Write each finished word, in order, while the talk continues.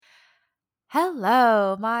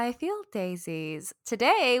Hello, my field daisies.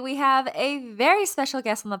 Today we have a very special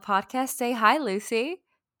guest on the podcast. Say hi, Lucy.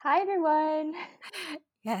 Hi, everyone.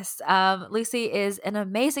 Yes, Lucy is an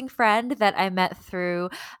amazing friend that I met through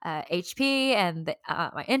HP and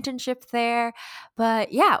my internship there.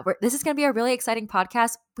 But yeah, this is going to be a really exciting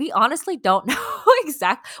podcast. We honestly don't know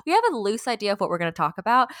we have a loose idea of what we're going to talk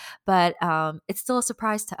about, but it's still a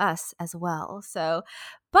surprise to us as well.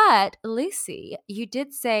 But Lucy, you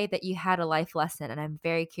did say that you had a life lesson, and I'm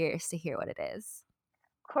very curious to hear what it is.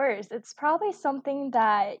 Of course, it's probably something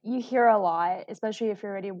that you hear a lot, especially if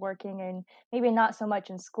you're already working and maybe not so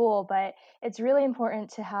much in school, but it's really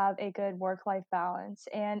important to have a good work life balance.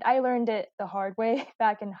 And I learned it the hard way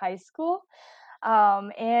back in high school.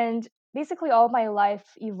 And basically, all of my life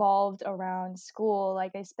evolved around school.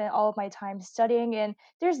 Like, I spent all of my time studying, and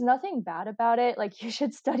there's nothing bad about it. Like, you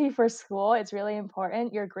should study for school, it's really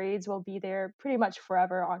important. Your grades will be there pretty much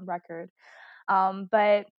forever on record.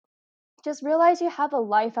 But just realize you have a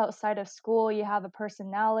life outside of school, you have a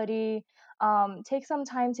personality. Take some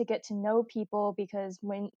time to get to know people because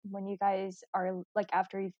when you guys are like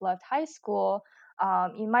after you've left high school,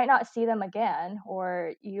 you might not see them again,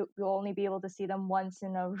 or you'll only be able to see them once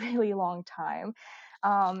in a really long time.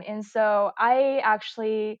 And so I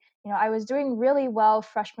actually, I was doing really well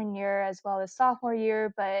freshman year as well as sophomore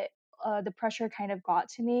year, but the pressure kind of got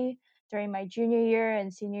to me during my junior year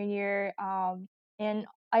and senior year. And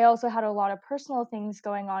I also had a lot of personal things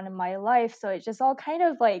going on in my life, so it just all kind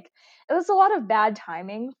of like it was a lot of bad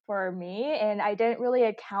timing for me, and I didn't really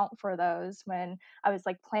account for those when I was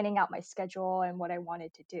like planning out my schedule and what I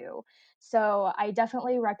wanted to do. So I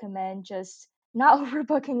definitely recommend just not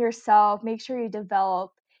overbooking yourself. Make sure you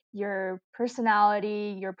develop your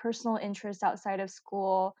personality, your personal interests outside of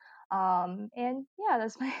school. And yeah,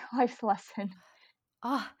 that's my life lesson.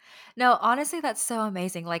 Oh, no, honestly, that's so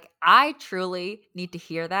amazing. Like, I truly need to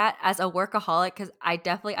hear that as a workaholic because I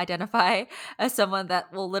definitely identify as someone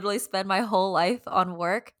that will literally spend my whole life on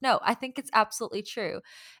work. No, I think it's absolutely true.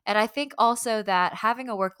 And I think also that having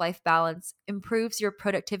a work life balance improves your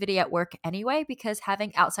productivity at work anyway, because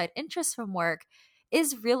having outside interests from work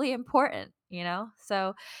is really important, you know?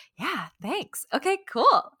 So, yeah, thanks. Okay,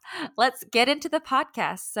 cool. Let's get into the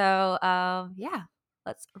podcast. Yeah.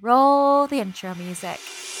 Let's roll the intro music.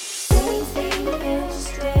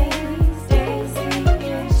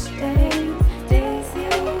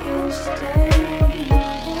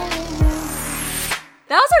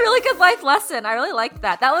 That was a really good life lesson. I really liked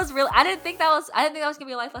that. That was really I didn't think that was gonna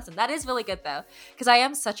be a life lesson. That is really good though. Because I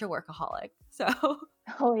am such a workaholic. So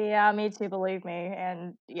Oh yeah, me too, believe me.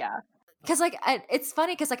 And yeah. because it's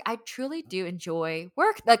funny because like I truly do enjoy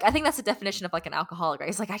work. Like I think that's the definition of like an alcoholic, right?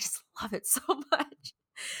 It's like I just love it so much.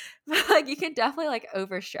 But like you can definitely like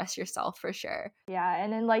overstress yourself for sure. Yeah,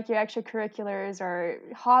 and then like your extracurriculars or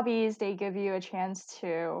hobbies, they give you a chance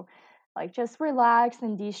to like just relax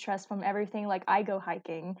and de-stress from everything. Like I go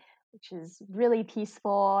hiking, which is really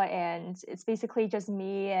peaceful, and it's basically just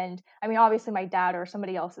me and I mean obviously my dad or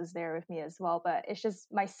somebody else is there with me as well, but it's just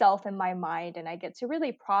myself and my mind, and I get to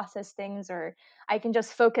really process things, or I can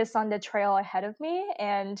just focus on the trail ahead of me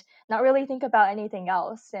and not really think about anything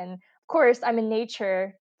else. And of course, I'm in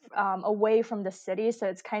nature, away from the city, so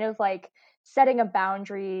it's kind of like setting a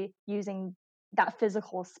boundary using that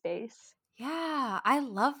physical space. Yeah, I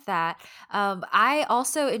love that. I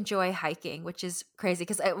also enjoy hiking, which is crazy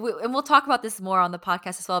because, and we'll talk about this more on the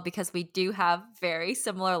podcast as well because we do have very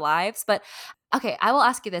similar lives. But okay, I will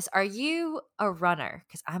ask you this: Are you a runner?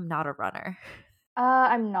 Because I'm not a runner.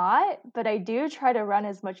 I'm not, but I do try to run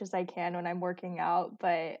as much as I can when I'm working out,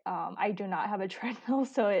 but I do not have a treadmill,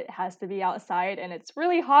 so it has to be outside, and it's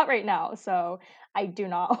really hot right now, so I do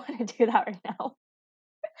not want to do that right now.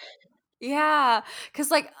 Yeah,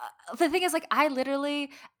 because like the thing is, like I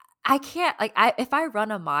can't like I if I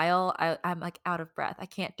run a mile, I'm like out of breath. I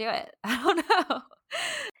can't do it. I don't know.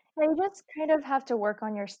 Yeah, you just kind of have to work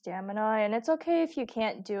on your stamina, and it's okay if you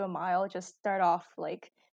can't do a mile. Just start off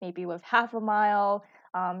like maybe with half a mile.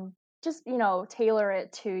 Just tailor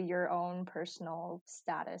it to your own personal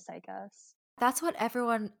status, I guess. That's what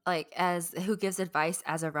everyone like as who gives advice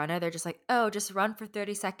as a runner, they're just like, "Oh, just run for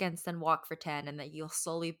 30 seconds, then walk for 10, and then you'll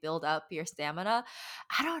slowly build up your stamina."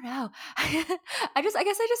 I don't know. I guess I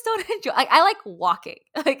just don't enjoy I like walking.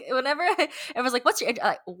 Like whenever everyone's like, "What's your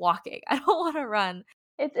like walking?" I don't want to run.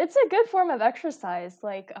 It's a good form of exercise.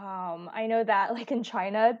 Like, I know that like in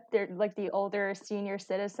China, they're like the older senior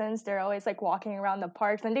citizens, they're always like walking around the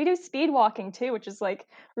parks and they do speed walking too, which is like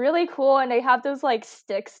really cool. And they have those like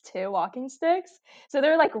sticks too, walking sticks. So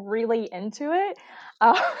they're like really into it.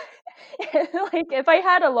 Uh, like if I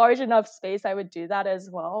had a large enough space, I would do that as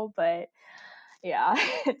well. But yeah,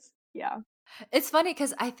 it's yeah. It's funny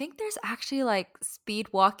because I think there's actually like speed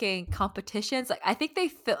walking competitions. Like I think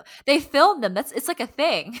they film them. It's like a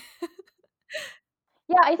thing.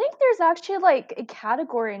 Yeah, I think there's actually like a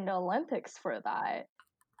category in the Olympics for that.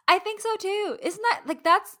 I think so too. Isn't that like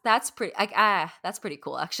that's pretty like that's pretty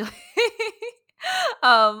cool actually.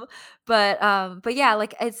 um but yeah,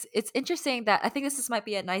 like it's interesting that I think might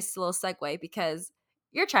be a nice little segue because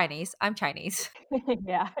you're Chinese, I'm Chinese.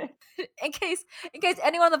 Yeah. in case in case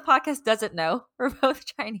anyone on the podcast doesn't know, we're both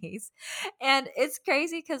Chinese. And it's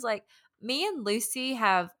crazy cuz like me and Lucy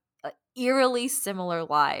have eerily similar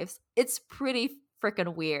lives. It's pretty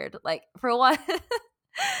freaking weird. Like for one,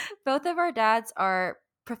 both of our dads are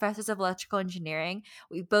professors of electrical engineering.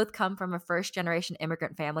 We both come from a first generation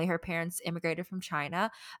immigrant family. Her parents immigrated from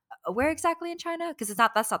China. Where exactly in China? Because it's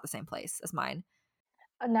not that's not the same place as mine.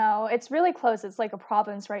 No, it's really close. It's like a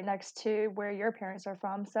province right next to where your parents are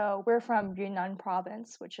from. So we're from Yunnan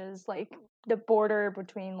province, which is like the border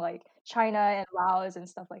between like China and Laos and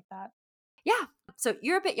stuff like that. Yeah. So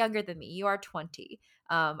you're a bit younger than me. You are 20.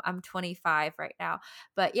 I'm 25 right now.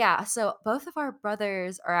 But yeah, so both of our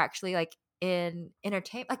brothers are actually like in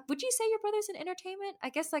entertainment. Like, would you say your brother's in entertainment? I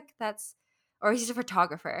guess like that's, or he's a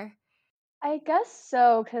photographer. I guess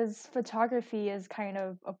so, because photography is kind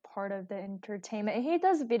of a part of the entertainment. And he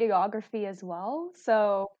does videography as well.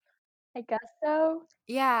 So I guess so.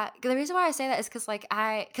 Yeah, the reason why I say that is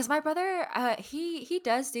because my brother, he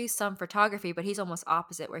does do some photography, but he's almost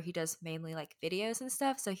opposite, where he does mainly like videos and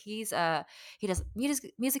stuff. So he does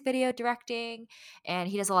music video directing, and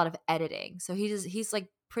he does a lot of editing. So he's like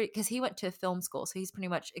pretty because he went to film school, so he's pretty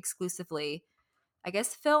much exclusively, I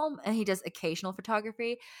guess, film, and he does occasional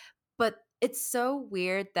photography. But it's so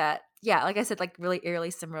weird that yeah, like I said, like really eerily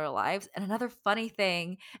similar lives. And another funny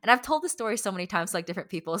thing, and I've told this story so many times to like different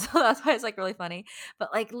people, so that's why it's like really funny.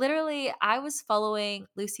 But like literally, I was following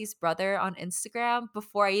Lucy's brother on Instagram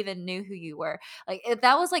before I even knew who you were.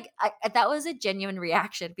 That was that was a genuine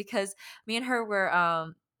reaction because me and her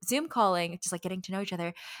were Zoom calling, just like getting to know each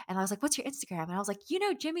other. And I was like, "What's your Instagram?" And I was like, "You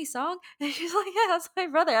know Jimmy Song?" And she's like, "Yeah, that's my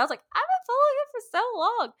brother." I was like, "I've been following him for so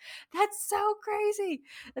long. That's so crazy."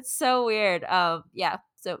 That's so weird. Yeah.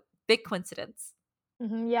 So big coincidence.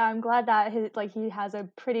 Yeah, I'm glad that he has a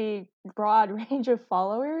pretty broad range of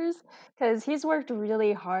followers because he's worked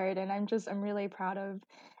really hard, and I'm really proud of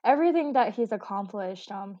everything that he's accomplished.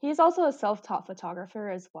 He's also a self-taught photographer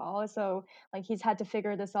as well, so like he's had to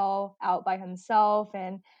figure this all out by himself,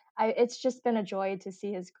 and it's just been a joy to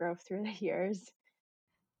see his growth through the years.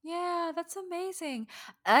 Yeah, that's amazing.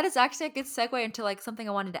 That is actually a good segue into like something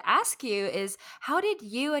I wanted to ask you is how did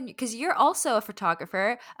you and because you're also a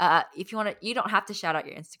photographer. If you want to, you don't have to shout out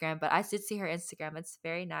your Instagram, but I did see her Instagram. It's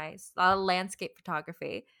very nice. A lot of landscape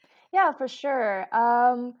photography. Yeah, for sure.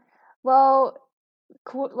 Well,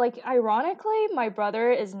 like ironically, my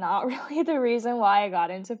brother is not really the reason why I got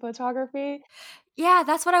into photography. Yeah,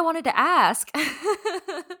 that's what I wanted to ask.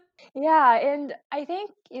 Yeah, and I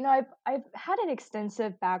think, I've had an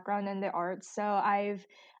extensive background in the arts. So I've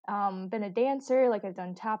been a dancer, like I've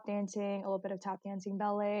done tap dancing, a little bit of tap dancing,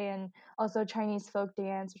 ballet, and also Chinese folk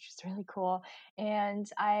dance, which is really cool. And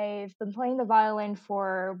I've been playing the violin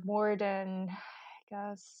for more than, I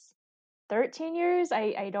guess, 13 years?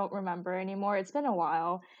 I don't remember anymore, it's been a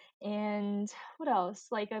while. And what else?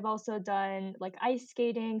 Like, I've also done, like, ice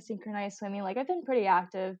skating, synchronized swimming, like, I've been pretty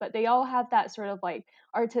active, but they all have that sort of, like,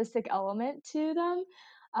 artistic element to them.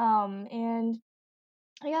 And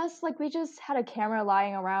I guess, like, we just had a camera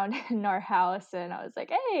lying around in our house, and I was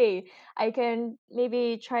like, "Hey, I can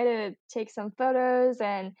maybe try to take some photos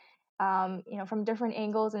and, from different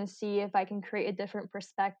angles and see if I can create a different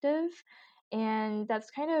perspective." And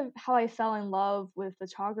that's kind of how I fell in love with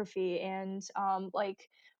photography. And like,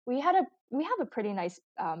 we have a pretty nice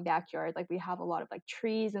backyard. Like, we have a lot of like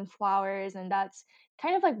trees and flowers, and that's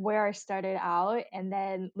kind of like where I started out. And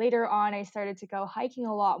then later on, I started to go hiking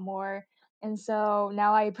a lot more, and so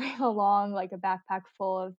now I bring along like a backpack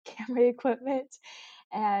full of camera equipment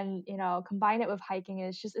and, combine it with hiking,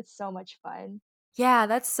 and it's so much fun. Yeah,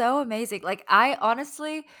 that's so amazing. Like I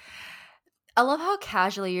honestly I love how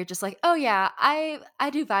casually you're just like, "Oh yeah, I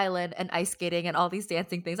do violin and ice skating and all these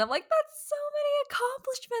dancing things." I'm like, "That's so many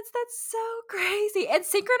accomplishments. That's so crazy." And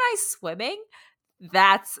synchronized swimming,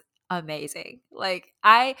 that's amazing. Like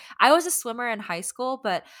I was a swimmer in high school,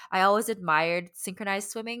 but I always admired synchronized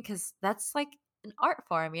swimming cuz that's like an art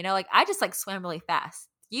form, you know? Like I just like swam really fast.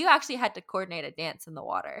 You actually had to coordinate a dance in the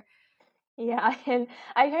water. Yeah, and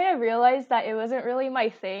I kind of realized that it wasn't really my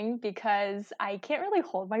thing because I can't really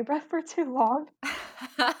hold my breath for too long.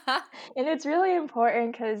 And it's really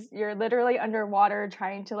important because 'cause you're literally underwater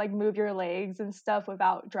trying to, like, move your legs and stuff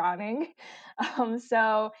without drowning.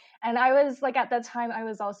 So and I was like, at that time, I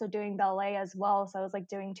was also doing ballet as well, so I was, like,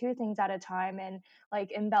 doing 2 things at a time, and,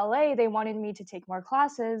 like, in ballet, they wanted me to take more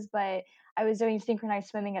classes, but I was doing synchronized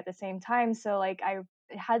swimming at the same time, so, like, I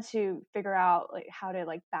had to figure out, like, how to,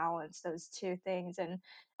 like, balance those 2 things, and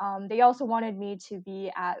they also wanted me to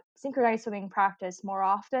be at synchronized swimming practice more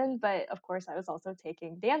often, but of course, I was also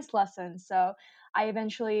taking dance lessons. So I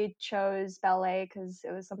eventually chose ballet because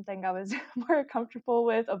it was something I was more comfortable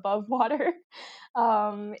with above water.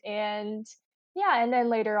 And yeah, and then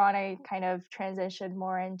later on, I kind of transitioned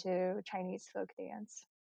more into Chinese folk dance.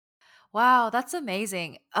 Wow, that's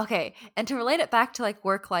amazing. Okay, and to relate it back to like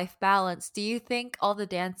work-life balance, do you think all the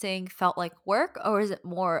dancing felt like work or is it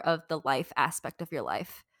more of the life aspect of your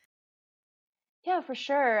life? Yeah, for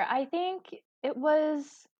sure. I think it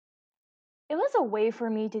was a way for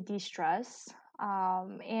me to de-stress.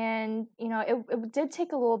 And it did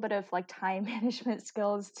take a little bit of like time management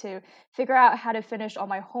skills to figure out how to finish all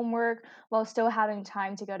my homework while still having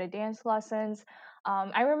time to go to dance lessons.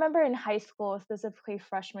 I remember in high school, specifically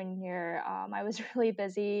freshman year, I was really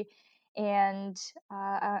busy, and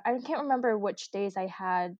I can't remember which days I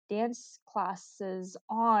had dance classes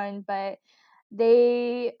on, but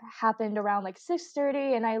they happened around like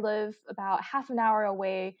 6:30, and I live about half an hour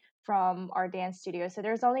away from our dance studio. So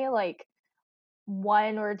there's only like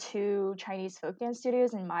one or two Chinese folk dance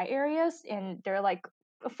studios in my areas, and they're like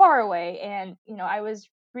far away. And I was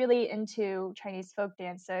really into Chinese folk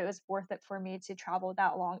dance, so it was worth it for me to travel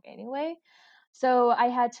that long anyway. So I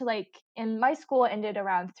had to and my school ended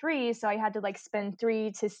around 3, so I had to like spend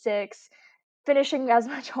 3 to 6 finishing as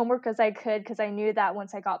much homework as I could because I knew that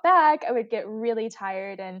once I got back, I would get really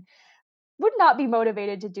tired and would not be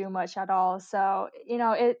motivated to do much at all. So,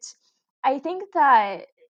 I think that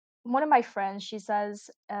one of my friends, she says,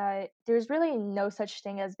 there's really no such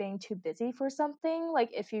thing as being too busy for something.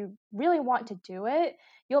 Like, if you really want to do it,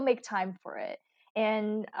 you'll make time for it.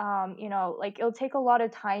 And, like it'll take a lot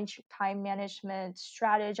of time management,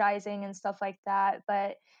 strategizing, and stuff like that.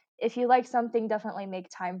 But if you like something, definitely make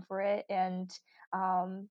time for it, and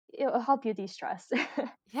it'll help you de stress.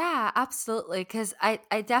 Yeah, absolutely. Because I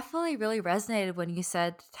definitely really resonated when you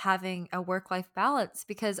said having a work life balance,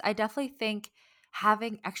 because I definitely think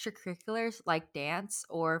having extracurriculars like dance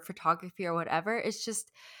or photography or whatever is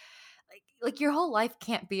just like your whole life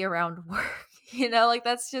can't be around work, you know? Like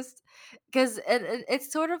that's just because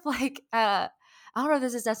it's sort of like I don't know if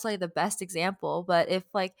this is necessarily the best example, but if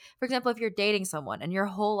like for example, if you're dating someone and your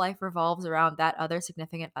whole life revolves around that other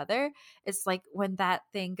significant other, it's like when that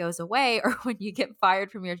thing goes away or when you get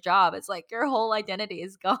fired from your job, it's like your whole identity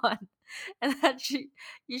is gone. And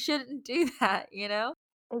you shouldn't do that, you know?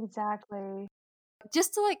 Exactly.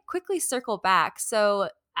 Just to like quickly circle back. So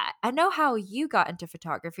I know how you got into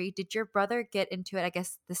photography. Did your brother get into it, I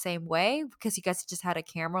guess, the same way? Because you guys just had a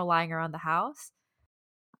camera lying around the house?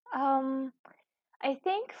 Um, I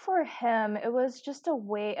think for him, it was just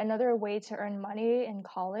another way to earn money in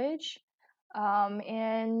college.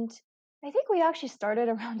 And I think we actually started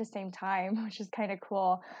around the same time, which is kind of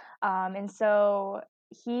cool. And so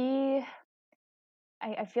he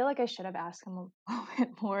I feel like I should have asked him a little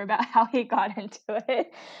bit more about how he got into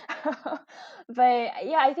it. But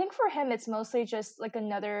yeah, I think for him, it's mostly just like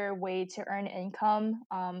another way to earn income,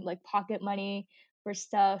 like pocket money for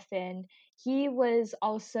stuff. And he was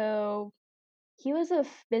also he was a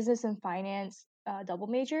business and finance double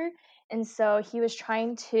major, and so he was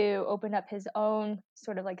trying to open up his own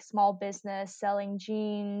sort of like small business selling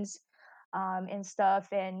jeans, and stuff.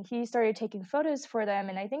 And he started taking photos for them,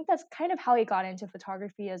 and I think that's kind of how he got into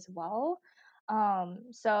photography as well.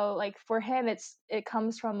 So like for him, it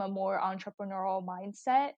comes from a more entrepreneurial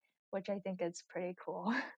mindset, which I think is pretty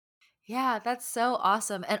cool. Yeah, that's so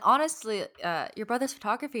awesome. And honestly, your brother's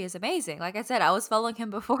photography is amazing. Like I said, I was following him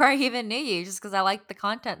before I even knew you just because I liked the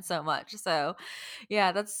content so much. So,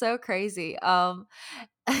 yeah, that's so crazy.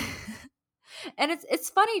 And it's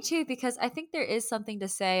funny too because I think there is something to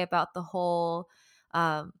say about the whole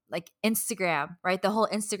like Instagram, right? The whole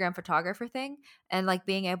Instagram photographer thing and like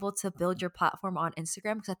being able to build your platform on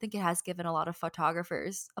Instagram because I think it has given a lot of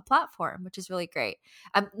photographers a platform, which is really great.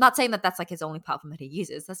 I'm not saying that that's like his only platform that he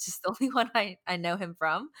uses. That's just the only one I know him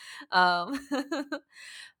from. Um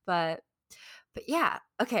but But yeah,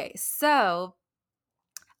 okay. So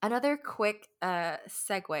another quick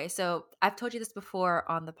segue. So I've told you this before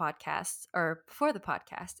on the podcast or before the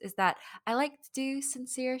podcast is that I like to do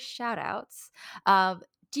sincere shout outs.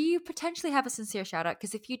 Do you potentially have a sincere shout out?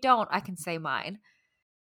 Because if you don't, I can say mine.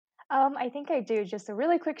 I think I do. Just a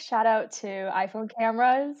really quick shout out to iPhone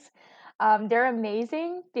cameras. They're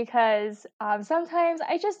amazing because sometimes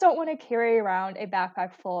I just don't want to carry around a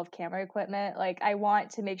backpack full of camera equipment. Like, I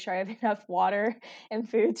want to make sure I have enough water and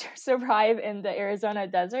food to survive in the Arizona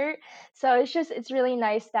desert. So it's really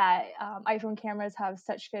nice that iPhone cameras have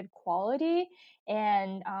such good quality.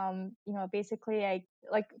 And, basically,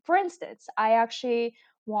 like, for instance, I actually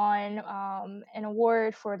won an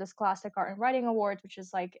award for the Scholastic Art and Writing Awards, which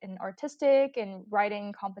is like an artistic and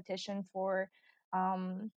writing competition for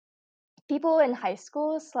um, people in high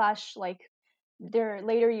school slash like their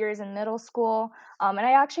later years in middle school. And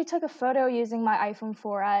I actually took a photo using my iPhone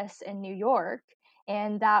 4S in New York.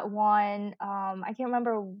 And that won, I can't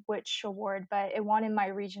remember which award, but it won in my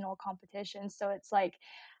regional competition. So it's like,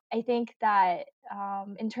 I think that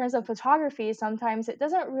in terms of photography, sometimes it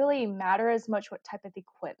doesn't really matter as much what type of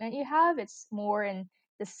equipment you have. It's more in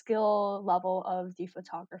the skill level of the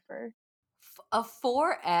photographer. A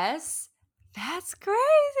 4S? That's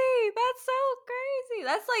crazy. That's so crazy.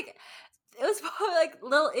 That's like it was probably like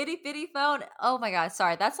little itty bitty phone. Oh my god,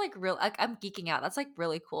 sorry. That's like real. Like, I'm geeking out. That's like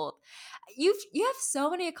really cool. You have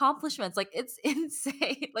so many accomplishments. Like it's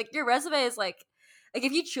insane. Like your resume is like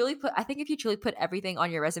if you truly put, I think if you truly put everything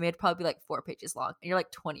on your resume, it'd probably be like 4 pages long, and you're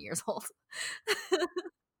like 20 years old.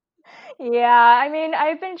 Yeah, I mean,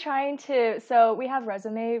 I've been trying to. So we have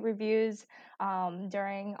resume reviews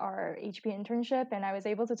during our HP internship, and I was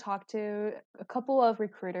able to talk to a couple of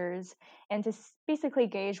recruiters and to basically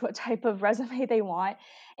gauge what type of resume they want.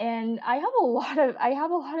 And I have a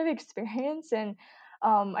lot of experience and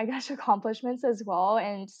I guess accomplishments as well.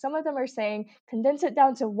 And some of them are saying condense it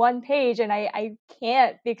down to one page, and I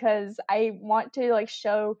can't because I want to like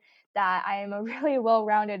show that I am a really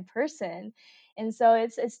well-rounded person, and so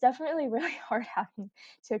it's definitely really hard having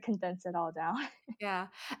to condense it all down. Yeah,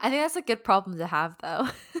 I think that's a good problem to have, though.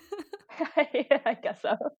 Yeah, I guess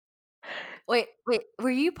so. Wait, were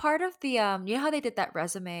you part of the, you know how they did that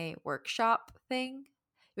resume workshop thing?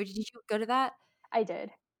 Or did you go to that? I did.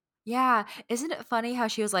 Yeah, isn't it funny how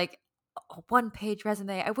she was like, "A one-page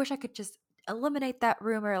resume, I wish I could just eliminate that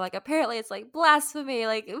rumor, like, apparently it's, like, blasphemy,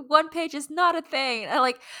 like, 1 page is not a thing," and,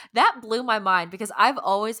 like, that blew my mind because I've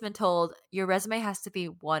always been told your resume has to be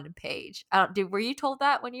 1 page. I don't were you told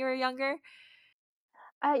that when you were younger?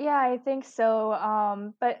 Yeah, I think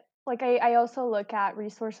so. But like I also look at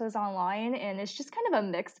resources online and it's just kind of a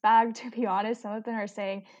mixed bag to be honest. Some of them are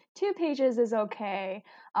saying 2 pages is okay.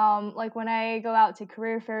 Like when I go out to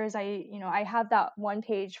career fairs, I have that 1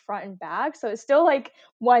 page front and back. So it's still like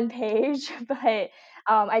 1 page, but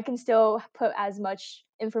I can still put as much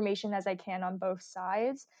information as I can on both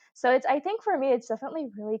sides. So I think for me it's definitely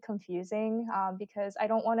really confusing because I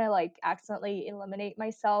don't want to like accidentally eliminate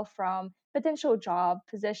myself from potential job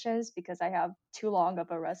positions because I have too long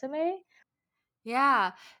of a resume.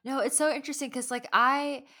 Yeah. No, it's so interesting because, like,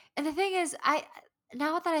 and the thing is,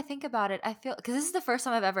 now that I think about it, I feel because this is the first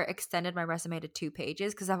time I've ever extended my resume to 2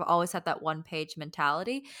 pages because I've always had that 1 page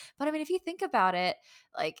mentality. But I mean, if you think about it,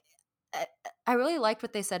 like, I I really liked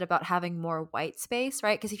what they said about having more white space,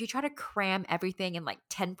 right? Because if you try to cram everything in like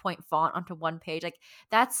 10-point font onto 1 page, like,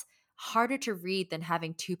 that's harder to read than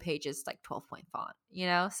having 2 pages, like 12-point font, you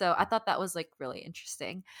know? So I thought that was like really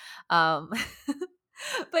interesting. Um,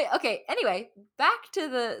 but okay, anyway, back to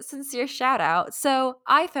the sincere shout out. So,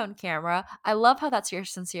 iPhone camera, I love how that's your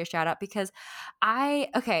sincere shout out because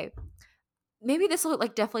okay, maybe this will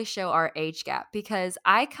like definitely show our age gap because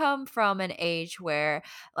I come from an age where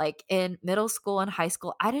like in middle school and high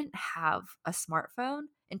school, I didn't have a smartphone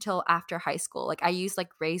until after high school. Like I used like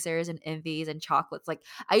razors and envies and chocolates. Like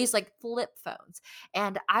I used like flip phones.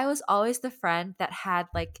 And I was always the friend that had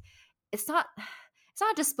like it's not it's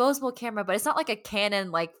not a disposable camera, but it's not like a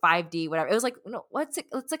Canon like 5D whatever. It was like no, what's it?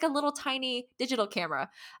 It's like a little tiny digital camera.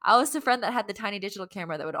 I was the friend that had the tiny digital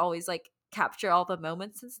camera that would always like capture all the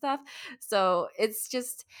moments and stuff. So it's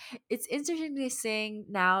interesting to see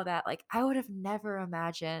now that like I would have never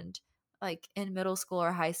imagined like in middle school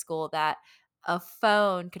or high school that a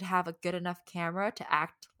phone could have a good enough camera to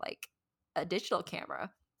act like a digital camera.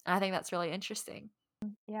 And I think that's really interesting.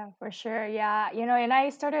 Yeah, for sure. Yeah, and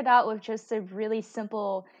I started out with just a really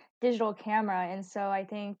simple digital camera, and so I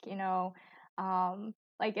think,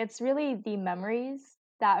 like it's really the memories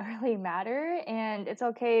that really matter. And it's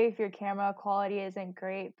okay if your camera quality isn't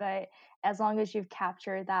great, but as long as you've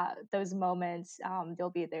captured those moments, they'll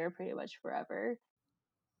be there pretty much forever.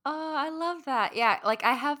 Oh, I love that. Yeah, like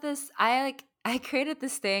I have this I created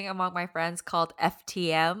this thing among my friends called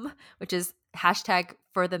FTM, which is hashtag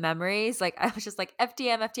for the memories. Like I was just like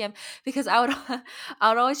FTM, FTM, because I would I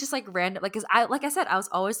would always just like random like cuz I like I said I was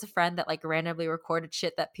always the friend that like randomly recorded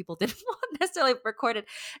shit that people didn't want necessarily recorded.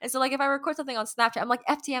 And so like if I record something on Snapchat, I'm like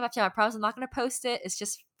FTM, FTM. I promise I'm not going to post it. It's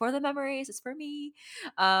just for the memories. It's for me.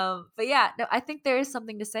 But yeah, no, I think there is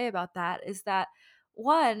something to say about that is that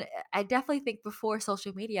one, I definitely think before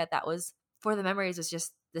social media, that was for the memories was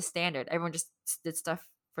just the standard. Everyone just did stuff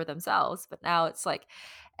for themselves. But now it's like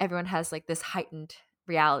everyone has like this heightened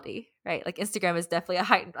reality, right? Like Instagram is definitely a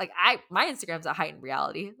heightened like my Instagram's a heightened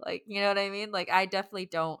reality. Like, you know what I mean? Like I definitely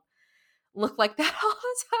don't look like that all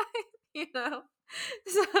the time, you know?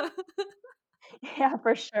 So Yeah,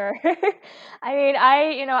 for sure. I mean,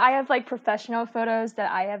 I have like professional photos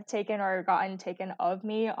that I have taken or gotten taken of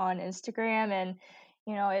me on Instagram. And,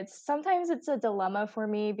 it's sometimes it's a dilemma for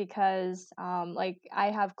me because, like,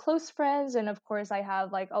 I have close friends. And of course, I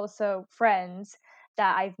have like also friends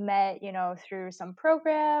that I've met, through some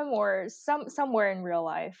program or somewhere in real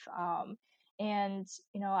life. And,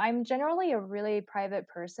 I'm generally a really private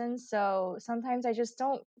person. So sometimes I just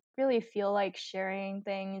don't really feel like sharing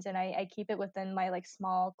things, and I keep it within my like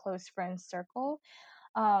small close friends circle.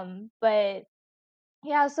 But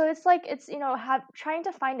yeah, so it's like it's have trying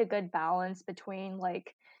to find a good balance between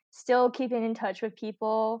like still keeping in touch with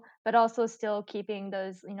people but also still keeping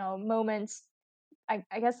those moments, I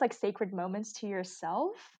guess, like sacred moments to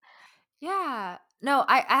yourself. yeah. No,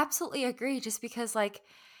 I absolutely agree just because like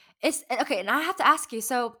it's okay, and I have to ask you,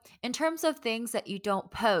 so in terms of things that you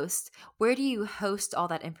don't post, where do you host all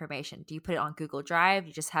that information? Do you put it on Google Drive? Do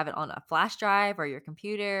you just have it on a flash drive or your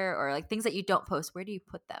computer or like things that you don't post, where do you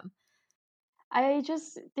put them?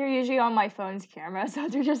 They're usually on my phone's camera, so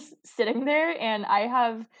they're just sitting there. And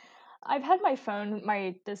I've had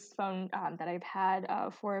this phone, that I've had,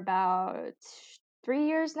 for about 3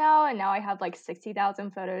 years now, and now I have like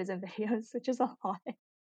 60,000 photos and videos, which is a lot.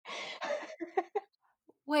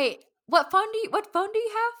 Wait, what phone do you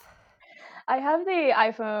have? I have the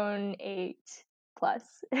iPhone 8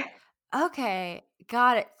 Plus. Okay,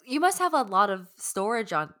 got it. You must have a lot of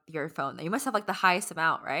storage on your phone. You must have like the highest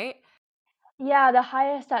amount, right? Yeah, the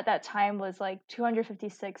highest at that time was like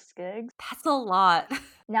 256 gigs. That's a lot.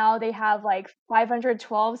 Now they have like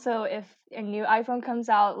 512, so if a new iPhone comes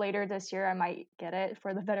out later this year, I might get it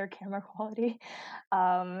for the better camera quality.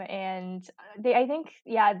 And I think,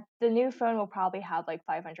 yeah, the new phone will probably have like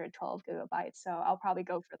 512 gigabytes, so I'll probably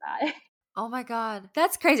go for that. Oh my god,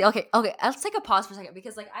 that's crazy. Okay, okay, let's take a pause for a second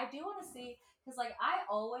because like I do want to see because like I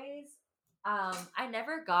always I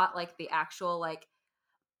never got like the actual like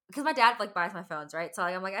because my dad like buys my phones, right? So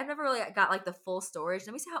like I'm like I've never really got like the full storage.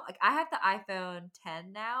 Let me see how like I have the iPhone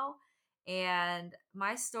 10 now and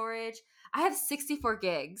my storage I have 64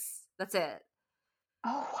 gigs. That's it.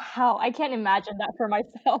 Oh, wow, I can't imagine that for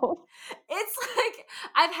myself. It's like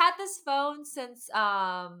I've had this phone since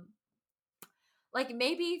like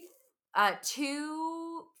maybe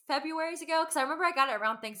 2 Februarys ago because I remember I got it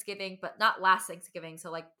around Thanksgiving, but not last Thanksgiving,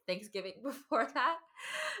 so like Thanksgiving before that.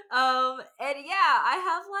 And yeah, I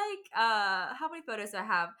have like how many photos do I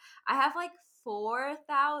have? I have like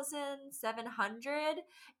 4,700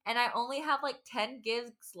 and I only have like 10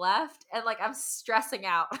 gigs left and like I'm stressing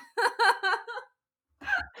out.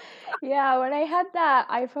 Yeah, when I had that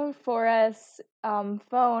iPhone 4S,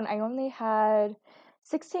 phone, I only had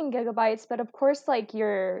 16 gigabytes, but of course, like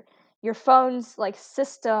your phone's like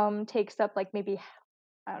system takes up like maybe,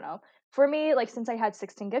 I don't know. For me, like since I had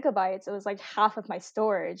 16 gigabytes, it was like half of my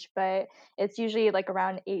storage, but it's usually like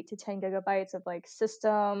around 8 to 10 gigabytes of like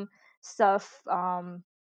system stuff,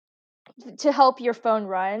 to help your phone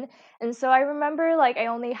run. And so I remember like I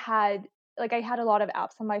had a lot of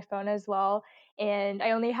apps on my phone as well, and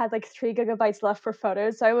I only had like 3 gigabytes left for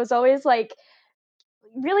photos. So I was always like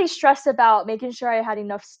really stressed about making sure I had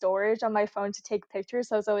enough storage on my phone to take pictures.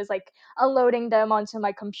 So I was always like unloading them onto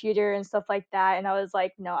my computer and stuff like that. And I was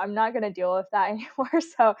like, no, I'm not gonna deal with that anymore.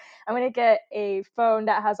 So I'm gonna get a phone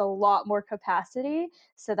that has a lot more capacity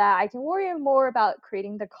so that I can worry more about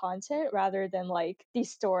creating the content rather than like the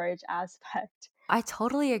storage aspect. I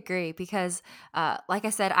totally agree because, like I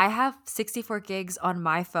said, I have 64 gigs on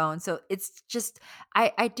my phone, so it's just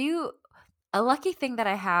I do. A lucky thing that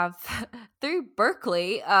I have through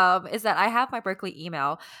Berkeley is that I have my Berkeley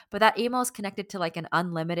email, but that email is connected to like an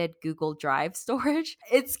unlimited Google Drive storage.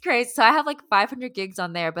 It's crazy. So I have like 500 gigs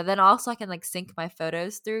on there, but then also I can like sync my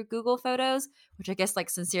photos through Google Photos, which I guess like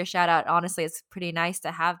sincere shout out. Honestly, it's pretty nice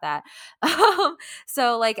to have that.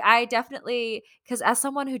 So like I definitely, because as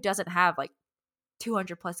someone who doesn't have like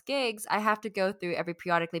 200 plus gigs, I have to go through every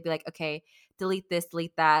periodically be like, okay, delete this,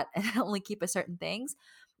 delete that, and only keep a certain things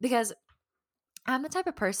because I'm the type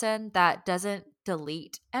of person that doesn't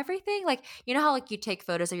delete everything. Like, you know how like you take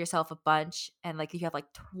photos of yourself a bunch and like you have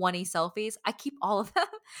like 20 selfies? I keep all of them.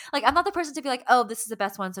 Like, I'm not the person to be like, "Oh, this is the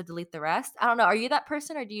best one, so delete the rest." I don't know. Are you that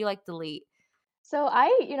person or do you like delete? So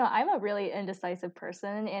I'm a really indecisive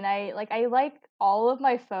person and I like all of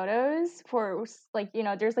my photos for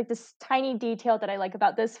there's like this tiny detail that I like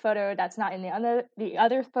about this photo that's not in the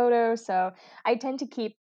other photo. So I tend to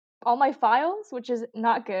keep all my files, which is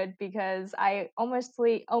not good because I almost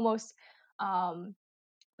um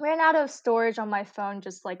ran out of storage on my phone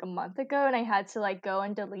just like a month ago and I had to like go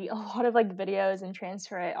and delete a lot of like videos and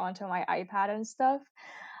transfer it onto my iPad and stuff.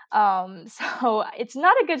 So it's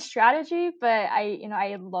not a good strategy, but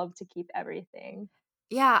I love to keep everything.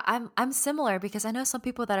 Yeah, I'm similar because I know some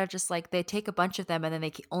people that are just like they take a bunch of them and then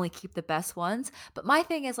they only keep the best ones. But my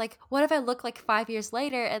thing is like, what if I look like 5 years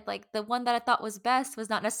later and like the one that I thought was best was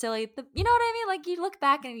not necessarily the, you know what I mean? Like you look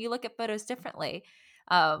back and you look at photos differently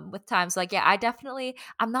with time. So like, yeah,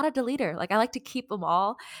 I'm not a deleter. Like I like to keep them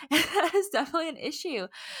all. And that is definitely an issue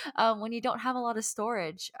when you don't have a lot of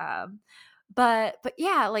storage. But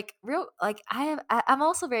yeah, like I'm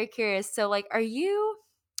also very curious. So like, are you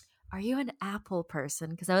an Apple person?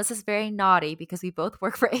 Because I know this is very naughty because we both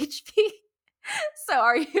work for HP. So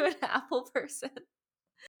are you an Apple person?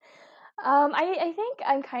 I think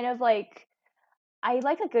I'm kind of like I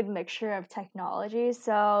like a good mixture of technology.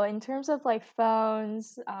 So in terms of like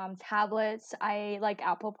phones, tablets, I like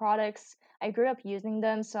Apple products. I grew up using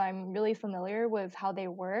them, so I'm really familiar with how they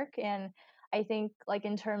work. And I think like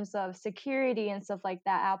in terms of security and stuff like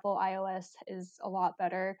that, Apple iOS is a lot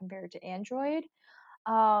better compared to Android.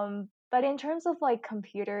 But in terms of like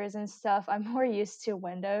computers and stuff, I'm more used to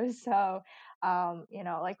Windows. So,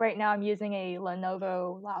 like right now I'm using a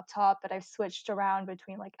Lenovo laptop, but I've switched around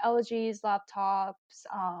between like LG's laptops.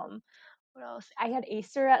 What else? I had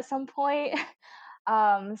Acer at some point.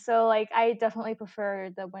 So like I definitely prefer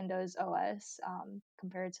the Windows OS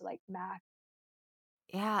compared to like Mac.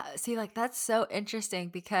 Yeah, see, like that's so interesting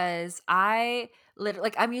because I literally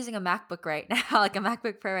like I'm using a MacBook right now, like a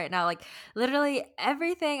MacBook Pro right now. Like literally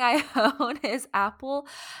everything I own is Apple.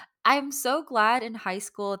 I'm so glad in high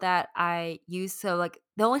school that I used so like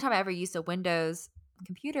the only time I ever used a Windows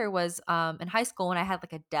computer was in high school when I had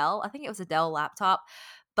like a Dell. I think it was a Dell laptop.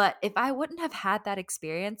 But if I wouldn't have had that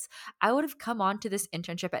experience, I would have come on to this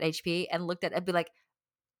internship at HP and looked at it and be like,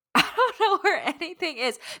 I don't know where anything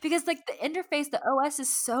is because like the interface, the OS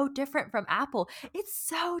is so different from Apple. It's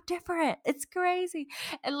so different. It's crazy.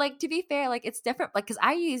 And like to be fair, like it's different. Like because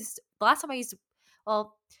I used the last time I used,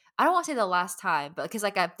 well, I don't want to say the last time, but because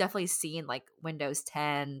like I've definitely seen like Windows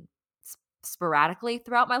 10 sporadically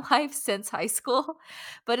throughout my life since high school,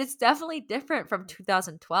 but it's definitely different from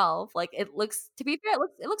 2012. Like it looks, to be fair,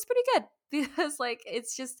 it looks pretty good because like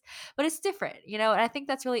it's just, but it's different, you know. And I think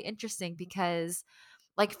that's really interesting because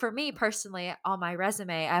like for me personally, on my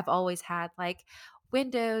resume, I've always had like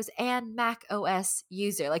Windows and Mac OS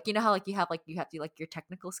user. Like you know how like you have to like your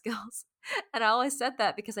technical skills. And I always said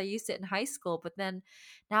that because I used it in high school, but then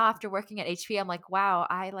now after working at HP, I'm like, wow,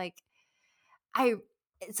 I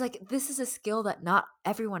it's like this is a skill that not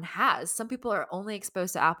everyone has. Some people are only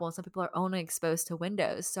exposed to Apple and some people are only exposed to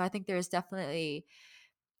Windows. So I think there's definitely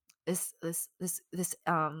this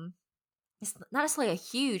it's not necessarily a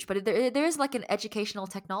huge, but there is like an educational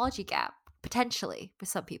technology gap potentially for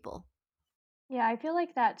some people. Yeah, I feel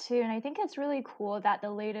like that too. And I think it's really cool that the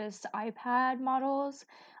latest iPad models,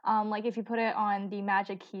 like if you put it on the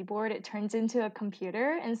Magic Keyboard, it turns into a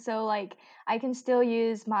computer. And so like I can still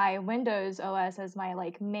use my Windows OS as my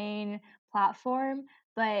like main platform.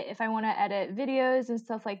 But if I want to edit videos and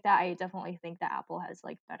stuff like that, I definitely think that Apple has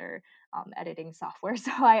like better editing software.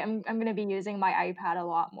 So I'm gonna be using my iPad a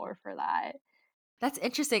lot more for that. That's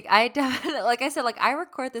interesting. I definitely, like I said, like I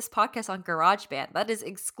record this podcast on GarageBand. That is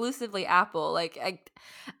exclusively Apple.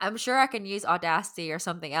 I'm sure I can use Audacity or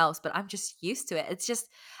something else, but I'm just used to it. It's just,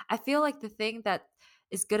 I feel like the thing that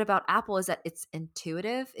is good about Apple is that it's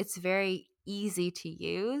intuitive. It's very easy to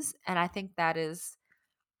use, and I think that is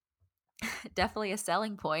definitely a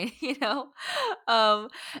selling point. You know, um,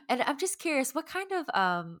 and I'm just curious, what kind of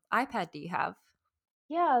iPad do you have?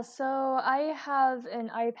 Yeah, so I have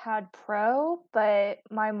an iPad Pro, but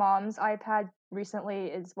my mom's iPad recently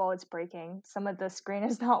is, well, it's breaking. Some of the screen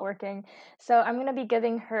is not working. So I'm going to be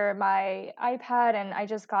giving her my iPad, and I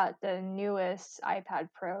just got the newest iPad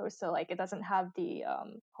Pro, so like it doesn't have the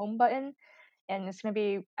home button, and it's going to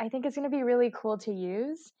be, I think it's going to be really cool to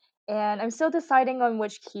use. And I'm still deciding on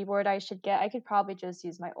which keyboard I should get. I could probably just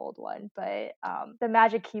use my old one, but the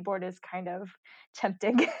Magic Keyboard is kind of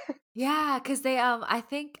tempting. Yeah, because they I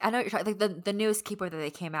think I know what you're talking like the newest keyboard that they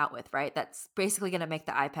came out with, right? That's basically gonna make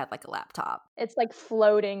the iPad like a laptop. It's like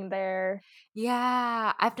floating there.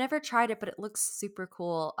 Yeah, I've never tried it, but it looks super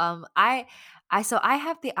cool. I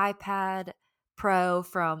have the iPad Pro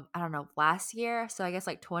from I don't know last year, so I guess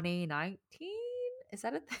like 2019. Is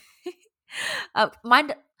that a thing?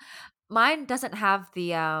 Mine doesn't have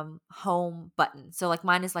the home button, so like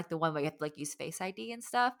mine is like the one where you have to like use Face ID and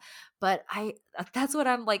stuff. But I that's what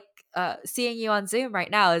I'm like seeing you on Zoom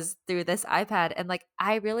right now is through this iPad, and like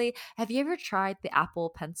I really have you ever tried the Apple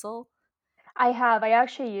Pencil? I have, I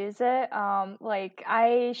actually use it, like,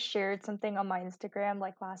 I shared something on my Instagram,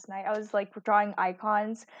 like, last night. I was, like, drawing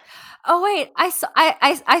icons. Oh wait, I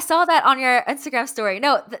saw that on your Instagram story.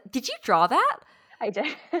 No, did you draw that? I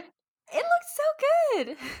did. It looked so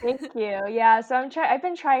Thank good. you. Yeah, so I've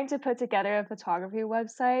been trying to put together a photography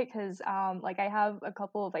website because, like, I have a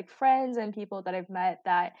couple of, like, friends and people that I've met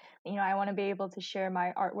that, I wanna be able to share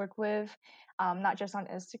my artwork with, not just on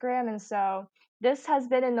Instagram, and so this has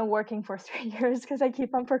been in the working for 3 years because I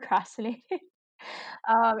keep on procrastinating.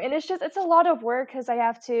 And it's a lot of work because I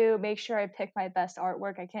have to make sure I pick my best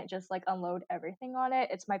artwork. I can't just like unload everything on it.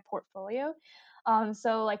 It's my portfolio.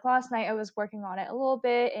 So like last night I was working on it a little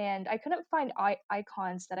bit and I couldn't find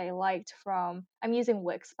icons that I liked from. I'm using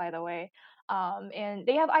Wix by the way. And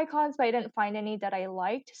they have icons, but I didn't find any that I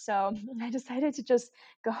liked. So I decided to just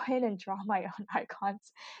go in and draw my own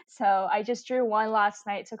icons. So I just drew one last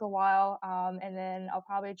night, took a while, and then I'll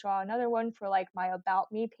probably draw another one for like my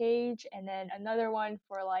About Me page, and then another one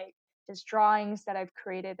for like just drawings that I've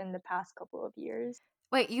created in the past couple of years.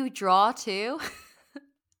 Wait, you draw too?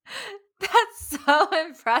 That's so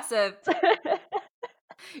impressive.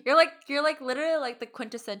 You're like literally like the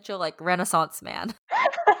quintessential like Renaissance man.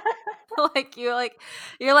 You're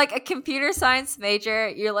like a computer science major.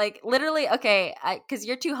 You're like literally okay, because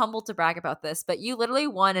you're too humble to brag about this, but you literally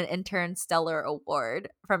won an intern stellar award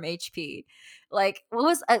from HP. Like, what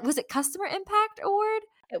was it Customer Impact Award?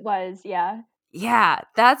 It was, yeah. Yeah,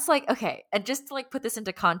 that's like okay. And just to like put this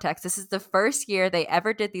into context, this is the first year they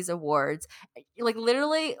ever did these awards. Like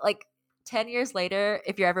literally, like 10 years later,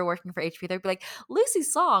 if you're ever working for HP, they'd be like, Lucy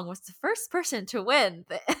Song was the first person to win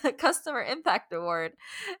the Customer Impact Award.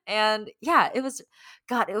 And yeah, it was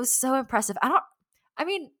so impressive. I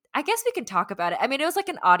mean, I guess we can talk about it. I mean, it was like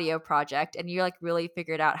an audio project, and you like really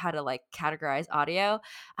figured out how to like categorize audio.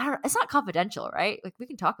 I don't it's not confidential, right? Like we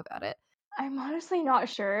can talk about it. I'm honestly not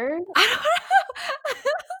sure. I don't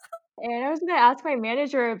know. And I was gonna ask my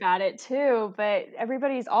manager about it too, but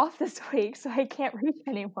everybody's off this week, so I can't reach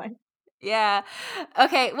anyone. Yeah.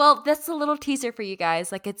 Okay, well, that's a little teaser for you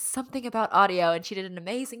guys. Like it's something about audio and she did an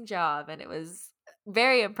amazing job and it was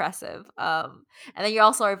very impressive. And then you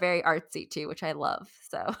also are very artsy too, which I love.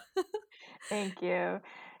 So, Thank you.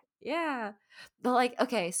 yeah. But like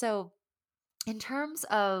okay, so in terms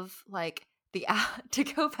of like to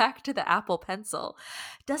go back to the Apple Pencil,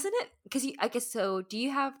 doesn't it cuz you I guess so do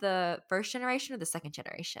you have the first generation or the second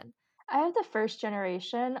generation? I have the first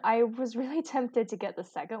generation. I was really tempted to get the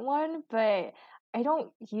second one, but I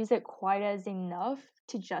don't use it quite as enough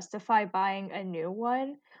to justify buying a new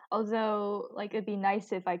one. Although, like, it'd be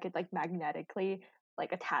nice if I could like magnetically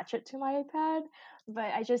like attach it to my iPad.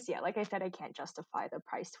 But I just, yeah, like I said, I can't justify the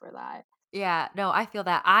price for that. Yeah, no, I feel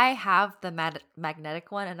that. I have the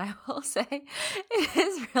magnetic one and I will say it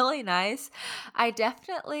is really nice. I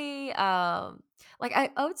definitely like I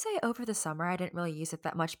would say over the summer I didn't really use it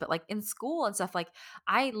that much, but like in school and stuff like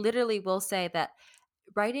I literally will say that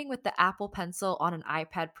writing with the Apple Pencil on an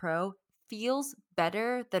iPad Pro feels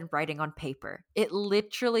better than writing on paper. It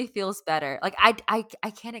literally feels better. Like I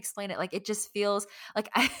can't explain it. Like it just feels like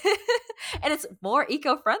I and it's more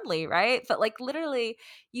eco-friendly, right? But like literally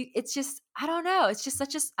you it's just I don't know. It's just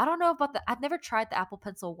such a I don't know about the I've never tried the Apple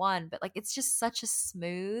Pencil 1, but like it's just such a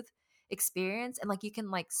smooth experience and like you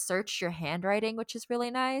can like search your handwriting, which is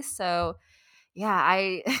really nice. So yeah,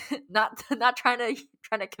 I not trying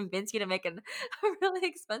to convince you to make a really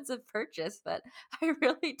expensive purchase, but I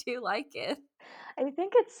really do like it. I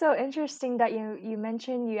think it's so interesting that you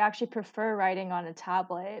mentioned you actually prefer writing on a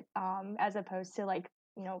tablet as opposed to like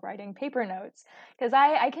writing paper notes because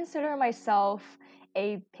I consider myself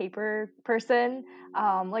a paper person.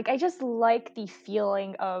 Like I just like the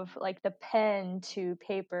feeling of like the pen to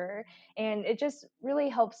paper, and it just really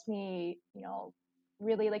helps me,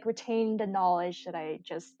 really like retain the knowledge that I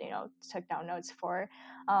just took down notes for.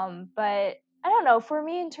 But I don't know. For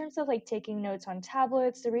me, in terms of like taking notes on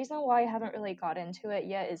tablets, the reason why I haven't really got into it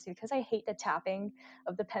yet is because I hate the tapping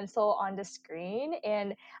of the pencil on the screen,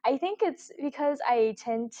 and I think it's because I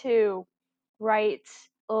tend to write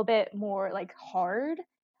a little bit more like hard.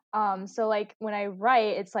 So like when I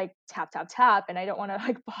write, it's like tap tap tap, and I don't want to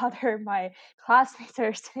like bother my classmates that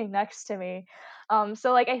are sitting next to me.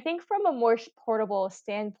 So like I think from a more portable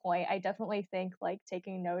standpoint, I definitely think like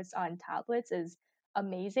taking notes on tablets is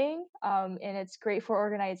amazing, and it's great for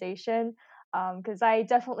organization. Because I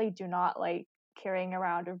definitely do not like carrying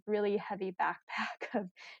around a really heavy backpack of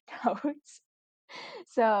notes.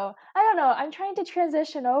 So I don't know. I'm trying to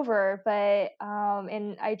transition over, but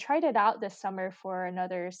and I tried it out this summer for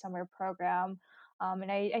another summer program,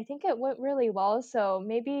 and I think it went really well. So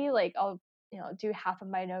maybe like I'll do half of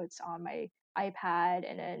my notes on my iPad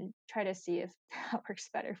and then try to see if that works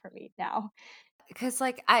better for me now. Because,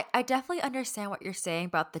 like, I definitely understand what you're saying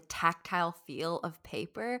about the tactile feel of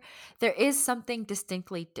paper. There is something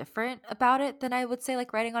distinctly different about it than I would say,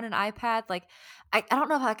 like, writing on an iPad. Like, I don't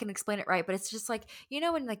know how I can explain it right, but it's just like,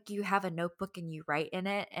 when, like, you have a notebook and you write in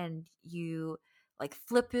it and you, like,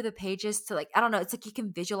 flip through the pages to, like, I don't know, it's like you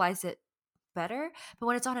can visualize it better. But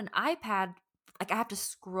when it's on an iPad, like, I have to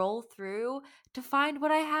scroll through to find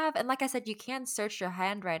what I have. And like I said, you can search your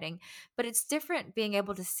handwriting, but it's different being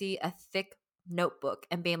able to see a thick notebook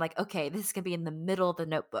and being like, okay, this could be in the middle of the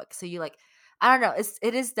notebook. So you like, I don't know,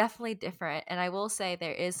 it is definitely different. And I will say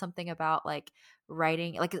there is something about like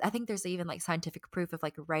writing, like I think there's even like scientific proof of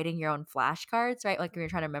like writing your own flashcards, right? Like when you're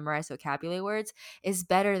trying to memorize vocabulary words is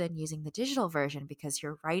better than using the digital version because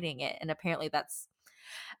you're writing it. And apparently that's,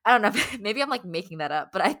 I don't know, maybe I'm like making that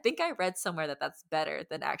up, but I think I read somewhere that that's better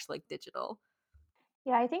than actually like digital.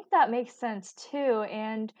 Yeah, I think that makes sense too.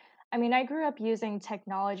 And I mean, I grew up using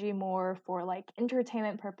technology more for like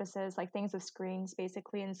entertainment purposes, like things with screens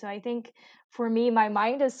basically. And so I think for me, my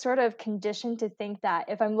mind is sort of conditioned to think that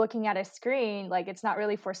if I'm looking at a screen, like it's not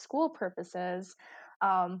really for school purposes.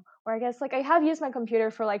 Or I guess like I have used my computer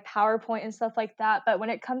for like PowerPoint and stuff like that. But when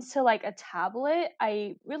it comes to like a tablet,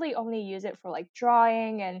 I really only use it for like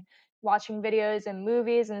drawing and watching videos and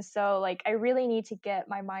movies. And so like I really need to get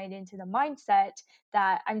my mind into the mindset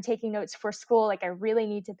that I'm taking notes for school, like I really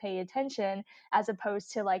need to pay attention as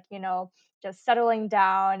opposed to like, just settling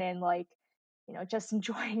down and like, just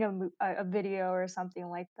enjoying a video or something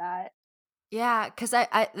like that. Yeah, because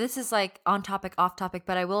I this is like on topic, off topic,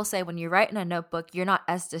 but I will say when you write in a notebook, you're not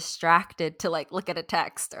as distracted to like look at a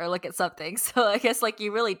text or look at something. So I guess like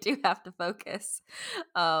you really do have to focus.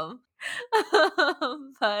 Um,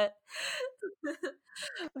 but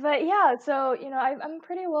But yeah, so I'm a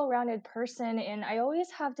pretty well-rounded person, and I always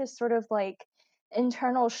have this sort of like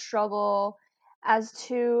internal struggle as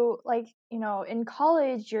to like in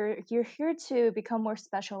college you're here to become more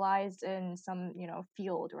specialized in some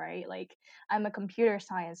field, right? Like I'm a computer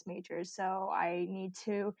science major, so I need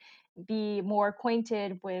to be more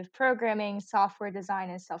acquainted with programming, software design,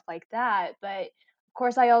 and stuff like that. But of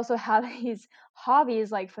course, I also have these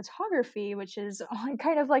hobbies like photography, which is on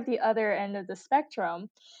kind of like the other end of the spectrum.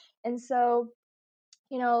 And so,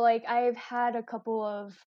 like I've had a couple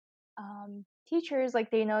of teachers, like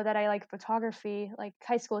they know that I like photography, like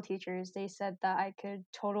high school teachers. They said that I could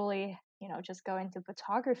totally, just go into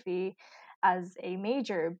photography as a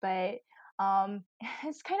major. But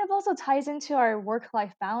it's kind of also ties into our work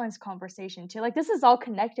life balance conversation too. Like this is all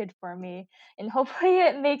connected for me, and hopefully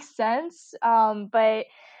it makes sense. But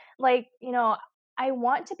like, I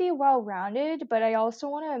want to be well rounded, but I also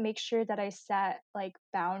want to make sure that I set like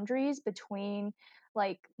boundaries between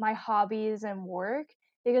like my hobbies and work,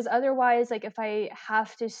 because otherwise like if I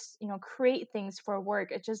have to create things for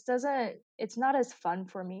work, it just doesn't it's not as fun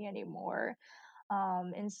for me anymore.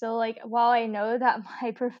 And so like while I know that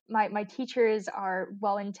my teachers are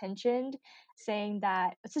well intentioned, saying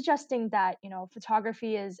that suggesting that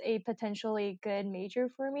photography is a potentially good major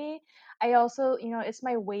for me, I also it's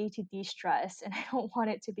my way to de-stress, and I don't want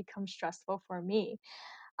it to become stressful for me.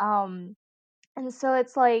 um and so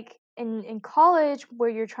it's like in college where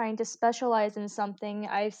you're trying to specialize in something,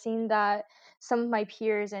 I've seen that some of my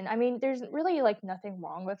peers, and I mean there's really like nothing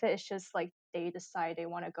wrong with it. It's just like they decide they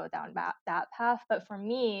want to go down that path. But for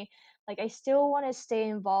me, like I still want to stay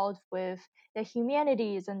involved with the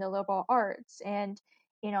humanities and the liberal arts. And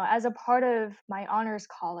as a part of my honors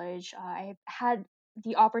college, I had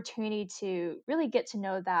the opportunity to really get to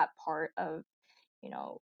know that part of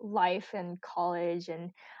life and college.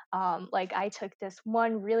 And like I took this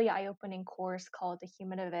one really eye-opening course called the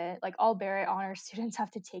human event. Like all Barrett honor students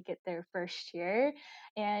have to take it their first year.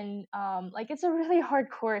 And like it's a really hard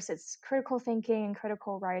course. It's critical thinking and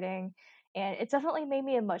critical writing, and it definitely made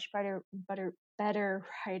me a much better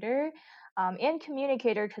writer and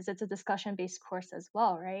communicator, because it's a discussion based course as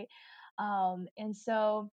well, right? And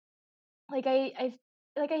so like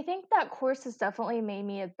I think that course has definitely made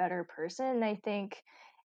me a better person. And I think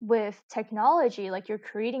with technology, like you're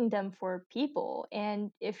creating them for people, and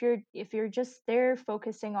if you're just there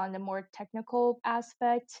focusing on the more technical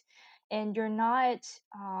aspect, and you're not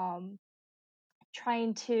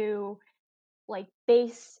trying to like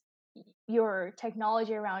base your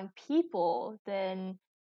technology around people, then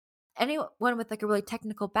anyone with like a really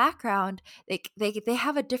technical background, they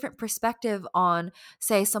have a different perspective on,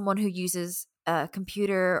 say, someone who uses a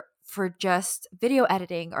computer for just video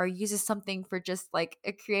editing or uses something for just like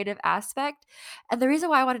a creative aspect. And the reason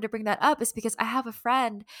why I wanted to bring that up is because I have a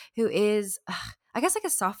friend who is I guess like a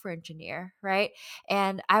software engineer, right?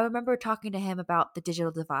 And I remember talking to him about the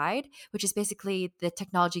digital divide, which is basically the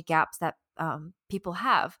technology gaps that people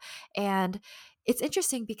have. And it's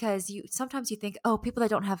interesting because you sometimes you think, oh, people that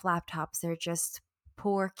don't have laptops, they're just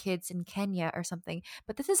poor kids in Kenya or something.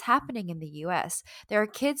 But this is happening in the US. There are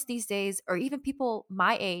kids these days, or even people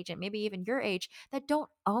my age and maybe even your age, that don't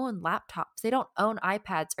own laptops. They don't own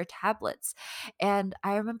iPads or tablets. And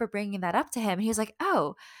I remember bringing that up to him, and he was like,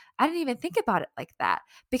 oh, I didn't even think about it like that,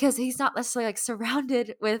 because he's not necessarily like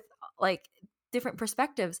surrounded with like different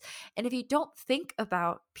perspectives. And if you don't think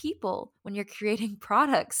about people when you're creating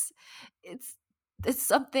products, it's it's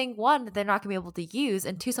something, one, that they're not going to be able to use,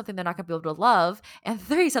 and two, something they're not going to be able to love, and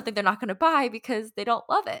three, something they're not going to buy because they don't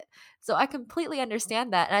love it. So I completely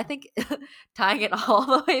understand that. And I think tying it all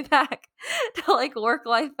the way back to like work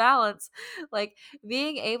life balance, like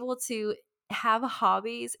being able to have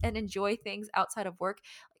hobbies and enjoy things outside of work,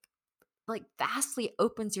 like vastly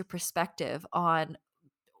opens your perspective on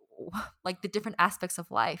like the different aspects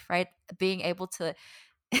of life, right? Being able to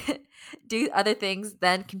do other things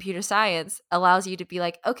than computer science allows you to be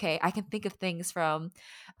like, okay, I can think of things from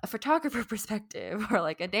a photographer perspective or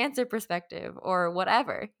like a dancer perspective or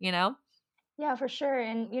whatever, you know? yeah, for sure.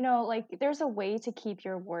 And like there's a way to keep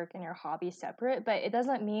your work and your hobbies separate, but it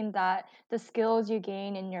doesn't mean that the skills you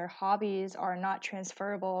gain in your hobbies are not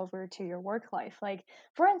transferable over to your work life. Like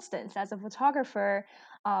for instance, as a photographer,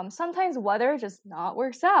 sometimes weather just not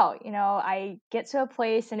works out. I get to a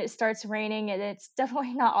place and it starts raining, and it's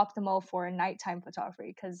definitely not optimal for nighttime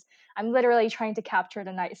photography, because I'm literally trying to capture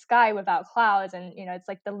the night sky without clouds, and it's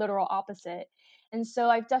like the literal opposite. And so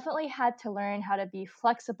I've definitely had to learn how to be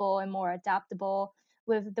flexible and more adaptable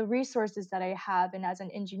with the resources that I have. And as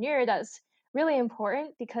an engineer, that's really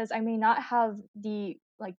important, because I may not have the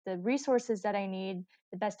resources that I need,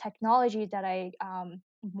 the best technology that I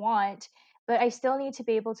want, but I still need to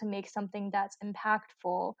be able to make something that's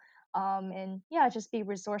impactful, and yeah, just be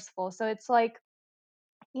resourceful. So it's like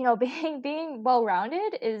being well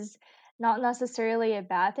rounded is not necessarily a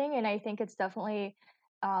bad thing, and I think it's definitely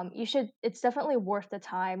it's definitely worth the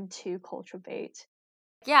time to cultivate.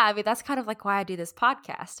 Yeah, I mean, that's kind of like why I do this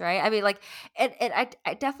podcast, right? I mean, like, and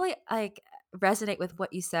I definitely like resonate with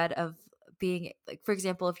what you said of being like, for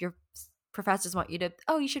example, if your professors want you to,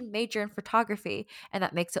 oh, you should major in photography, and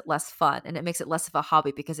that makes it less fun and it makes it less of a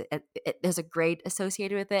hobby because there's a grade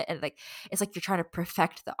associated with it, and like it's like you're trying to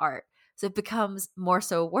perfect the art. So it becomes more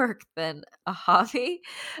so work than a hobby.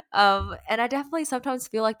 And I definitely sometimes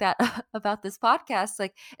feel like that about this podcast.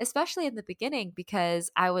 Like, especially in the beginning,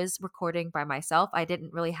 because I was recording by myself. I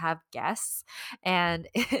didn't really have guests. And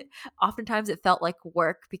oftentimes it felt like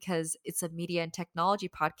work because it's a media and technology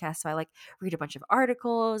podcast. So I like read a bunch of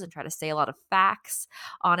articles and try to say a lot of facts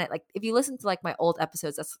on it. Like, if you listen to like my old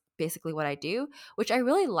episodes, that's basically what I do, which I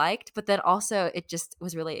really liked. But then also it just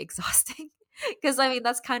was really exhausting. Because I mean,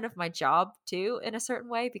 that's kind of my job too, in a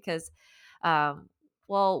certain way, because um,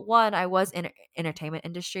 well, one, I was in entertainment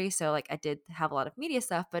industry, so like I did have a lot of media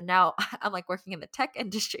stuff, but now I'm like working in the tech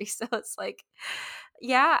industry, so it's like,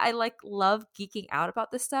 yeah, I like love geeking out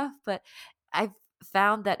about this stuff, but I've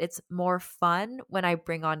found that it's more fun when I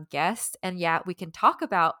bring on guests, and yeah, we can talk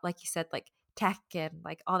about, like you said, like tech and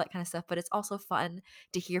like all that kind of stuff, but it's also fun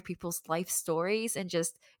to hear people's life stories and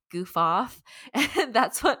just goof off. And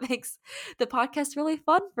that's what makes the podcast really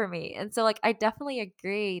fun for me. And so like I definitely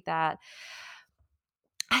agree that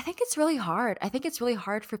I think it's really hard. I think it's really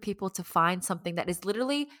hard for people to find something that is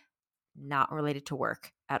literally not related to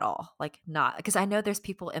work at all. Like, not because I know there's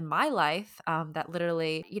people in my life that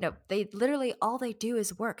literally, they literally all they do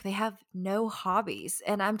is work. They have no hobbies.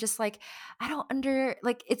 And I'm just like, I don't under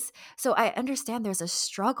like it's so I understand there's a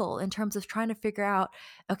struggle in terms of trying to figure out,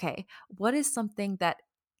 okay, what is something that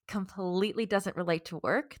completely doesn't relate to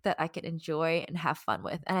work that I can enjoy and have fun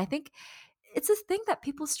with. And I think it's a thing that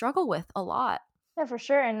people struggle with a lot. Yeah, for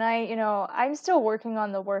sure. And I'm still working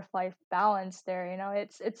on the work-life balance there.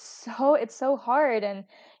 It's so hard, and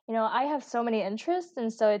I have so many interests,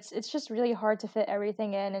 and so it's just really hard to fit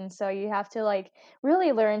everything in. And so you have to like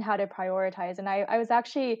really learn how to prioritize. And I was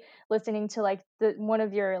actually listening to like the one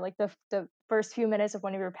of your like the first few minutes of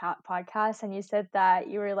one of your podcasts, and you said that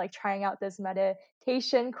you were like trying out this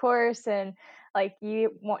meditation course, and like you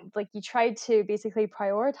tried to basically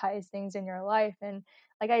prioritize things in your life. And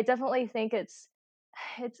like I definitely think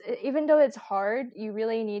even though it's hard, you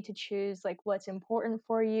really need to choose like what's important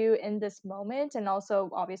for you in this moment, and also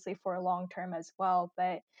obviously for a long term as well.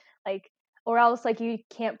 But like, or else like you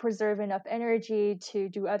can't preserve enough energy to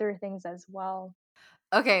do other things as well.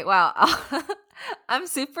 Okay, wow. I'm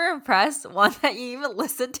super impressed, one, that you even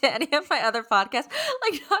listen to any of my other podcasts.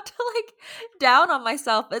 Like, not to like down on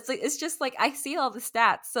myself. It's just like I see all the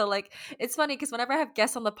stats. So like it's funny because whenever I have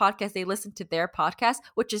guests on the podcast, they listen to their podcast,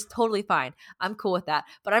 which is totally fine. I'm cool with that.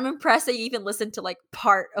 But I'm impressed that you even listened to like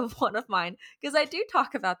part of one of mine because I do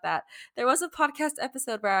talk about that. There was a podcast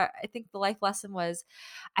episode where I think the life lesson was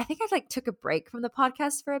I think I like took a break from the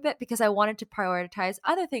podcast for a bit because I wanted to prioritize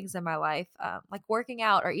other things in my life, like working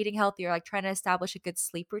out or eating healthy or like trying to establish a good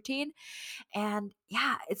sleep routine. And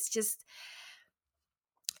yeah, it's just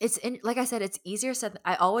like I said, it's easier said.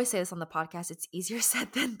 I always say this on the podcast. It's easier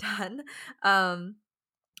said than done. Um,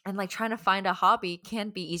 and like trying to find a hobby can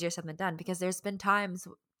be easier said than done because there's been times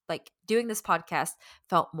like doing this podcast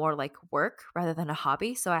felt more like work rather than a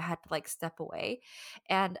hobby, so I had to like step away.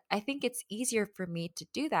 And I think it's easier for me to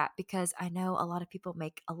do that because I know a lot of people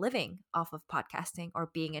make a living off of podcasting or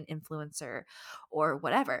being an influencer or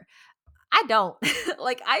whatever. I don't.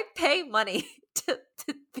 Like I pay money to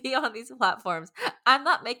be on these platforms. I'm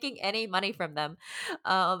not making any money from them.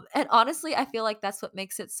 And honestly, I feel like that's what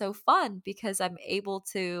makes it so fun because I'm able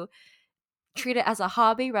to treat it as a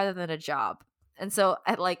hobby rather than a job. And so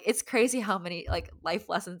I like it's crazy how many like life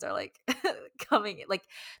lessons are like coming like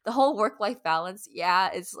the whole work life balance.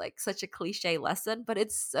 Yeah, is like such a cliche lesson, but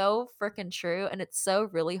it's so freaking true and it's so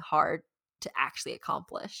really hard to actually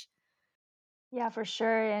accomplish. Yeah, for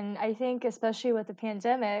sure. And I think especially with the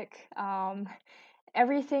pandemic,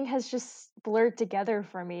 everything has just blurred together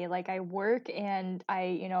for me. Like I work and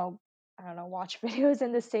I don't know, watch videos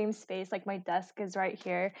in the same space. Like my desk is right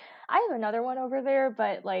here. I have another one over there,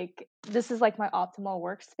 but like this is like my optimal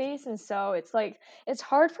workspace. And so it's like it's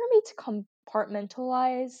hard for me to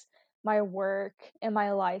compartmentalize my work and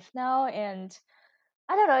my life now. And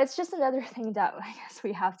I don't know, it's just another thing that I guess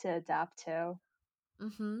we have to adapt to.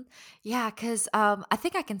 Mhm. Yeah, cuz I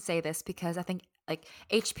think I can say this because I think like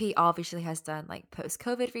HP obviously has done like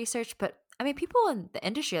post-COVID research, but I mean people in the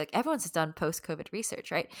industry like everyone's done post-COVID research,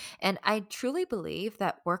 right? And I truly believe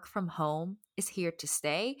that work from home is here to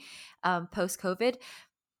stay post-COVID.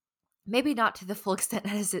 Maybe not to the full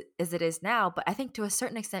extent as it is now, but I think to a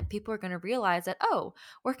certain extent people are going to realize that oh,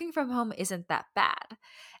 working from home isn't that bad.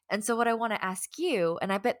 And so what I want to ask you,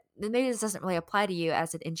 and I bet maybe this doesn't really apply to you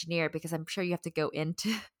as an engineer because I'm sure you have to go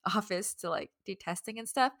into office to like do testing and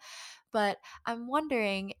stuff, but I'm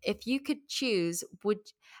wondering if you could choose, would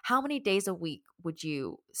how many days a week would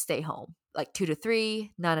you stay home? Like 2 to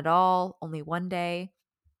 3, none at all, only one day?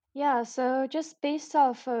 Yeah, so just based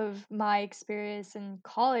off of my experience in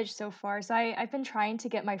college so far, so I've been trying to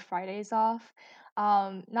get my Fridays off.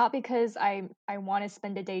 Not because I want to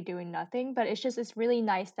spend a day doing nothing, but it's really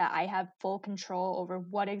nice that I have full control over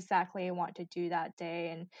what exactly I want to do that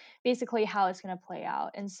day and basically how it's going to play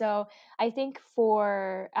out. And so I think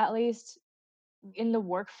for at least in the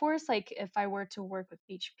workforce, like if I were to work with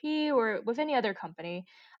HP or with any other company,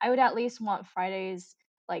 I would at least want Fridays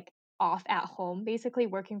like off at home, basically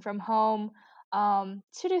working from home.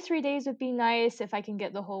 2 to 3 days would be nice. If I can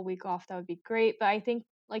get the whole week off, that would be great. But I think,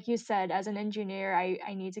 like you said, as an engineer,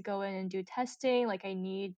 I need to go in and do testing. Like I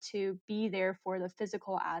need to be there for the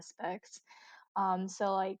physical aspects.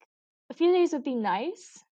 So like a few days would be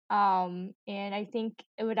nice. And I think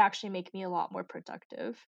it would actually make me a lot more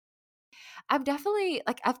productive. I'm definitely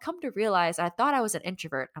like I've come to realize I thought I was an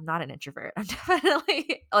introvert. I'm not an introvert. I'm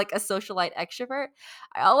definitely like a socialite extrovert.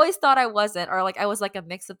 I always thought I wasn't, or like I was like a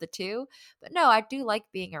mix of the two. But no, I do like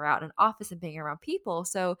being around an office and being around people.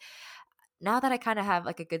 So now that I kind of have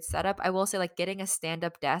like a good setup, I will say like getting a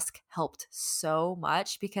stand-up desk helped so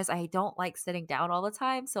much because I don't like sitting down all the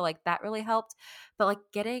time. So like that really helped. But like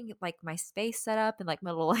getting like my space set up and like my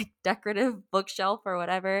little like decorative bookshelf or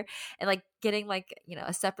whatever, and like getting like,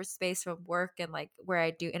 a separate space from work and like where I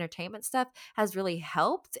do entertainment stuff has really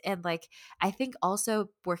helped. And like I think also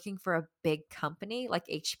working for a big company like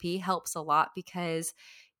HP helps a lot because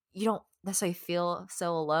you don't necessarily feel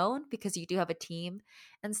so alone because you do have a team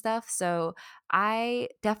and stuff. So I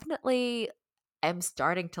definitely am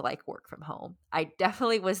starting to like work from home. I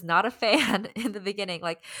definitely was not a fan in the beginning.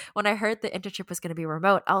 Like when I heard the internship was going to be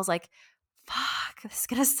remote, I was like, fuck, this is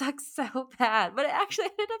gonna suck so bad. But it actually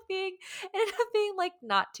ended up being like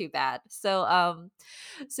not too bad. So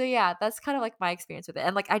yeah, that's kind of like my experience with it.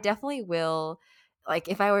 And like I definitely will, like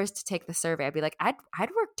if I was to take the survey, I'd be like, I'd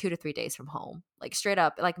work 2 to 3 days from home. Like straight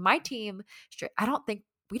up. Like my team, straight I don't think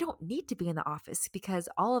we don't need to be in the office because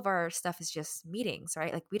all of our stuff is just meetings,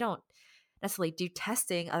 right? Like we don't necessarily do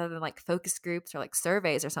testing other than like focus groups or like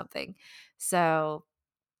surveys or something. So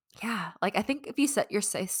yeah, like I think if you set your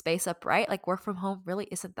space up right, like work from home really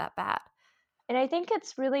isn't that bad. And I think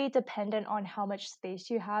it's really dependent on how much space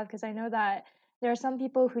you have because I know that there are some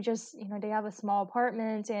people who just, they have a small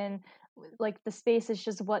apartment and like the space is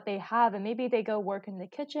just what they have and maybe they go work in the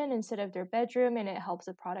kitchen instead of their bedroom and it helps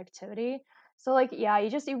with productivity. So like yeah,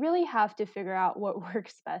 you really have to figure out what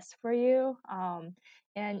works best for you and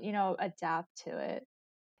adapt to it.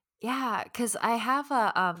 Yeah, because I have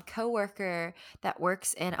a coworker that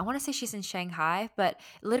works in. I want to say she's in Shanghai, but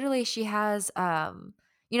literally she has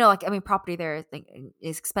like I mean, property there like,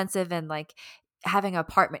 is expensive, and like having an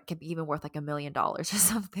apartment can be even worth like $1 million or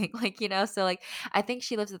something. Like so like I think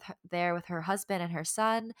she lives there with her husband and her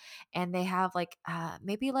son, and they have like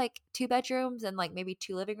maybe like 2 bedrooms and like maybe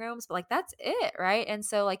 2 living rooms, but like that's it, right? And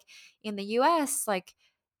so like in the U.S. like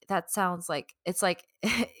that sounds like it's like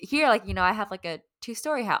here like I have like a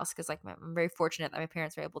 2-story house because like I'm very fortunate that my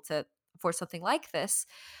parents were able to afford something like this.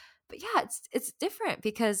 But yeah, it's different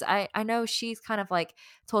because I know she's kind of like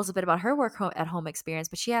told us a bit about her at home experience,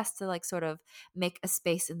 but she has to like sort of make a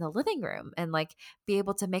space in the living room and like be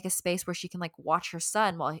able to make a space where she can like watch her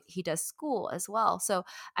son while he does school as well. So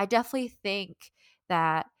I definitely think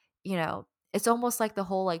that you know it's almost like the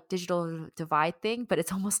whole like digital divide thing, but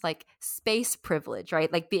it's almost like space privilege,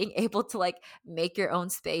 right? Like being able to like make your own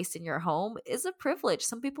space in your home is a privilege.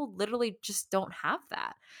 Some people literally just don't have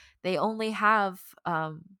that. They only have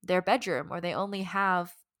their bedroom or they only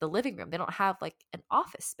have the living room. They don't have like an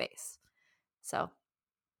office space. So,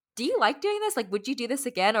 do you like doing this? Like, would you do this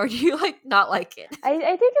again or do you like not like it?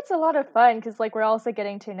 I think it's a lot of fun because like we're also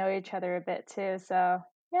getting to know each other a bit too. So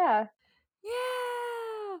yeah. Yeah.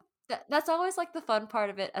 That's always like the fun part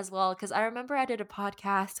of it as well. Cause I remember I did a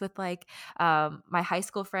podcast with like my high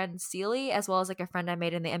school friend Celie, as well as like a friend I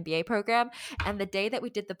made in the MBA program. And the day that we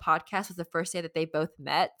did the podcast was the first day that they both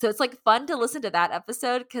met. So it's like fun to listen to that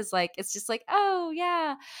episode because like it's just like, oh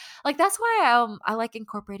yeah. Like that's why I like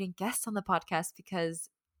incorporating guests on the podcast because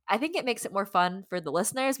I think it makes it more fun for the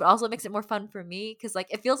listeners, but also makes it more fun for me because like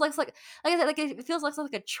it feels like I said, like it feels less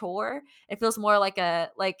like a chore. It feels more like a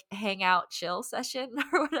like hangout chill session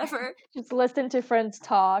or whatever. Just listen to friends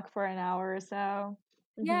talk for an hour or so.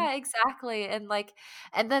 Mhm. Yeah, exactly. And like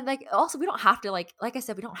and then like also we don't have to like I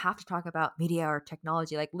said, we don't have to talk about media or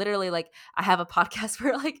technology. Like literally like I have a podcast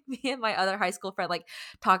where like me and my other high school friend like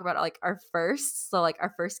talk about like our first. So like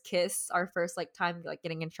our first kiss, our first like time like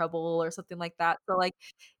getting in trouble or something like that. So like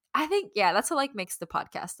I think yeah, that's what like makes the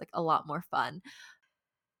podcast like a lot more fun.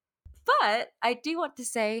 But I do want to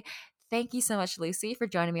say thank you so much, Lucy, for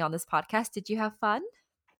joining me on this podcast. Did you have fun?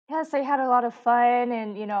 Yes, I had a lot of fun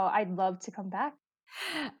and I'd love to come back.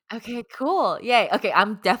 Okay, cool. Yay. Okay,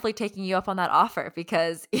 I'm definitely taking you up on that offer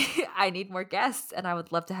because I need more guests and I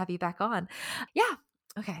would love to have you back on. Yeah.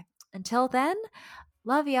 Okay. Until then,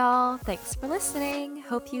 love y'all. Thanks for listening.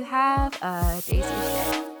 Hope you have a daisy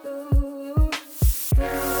day.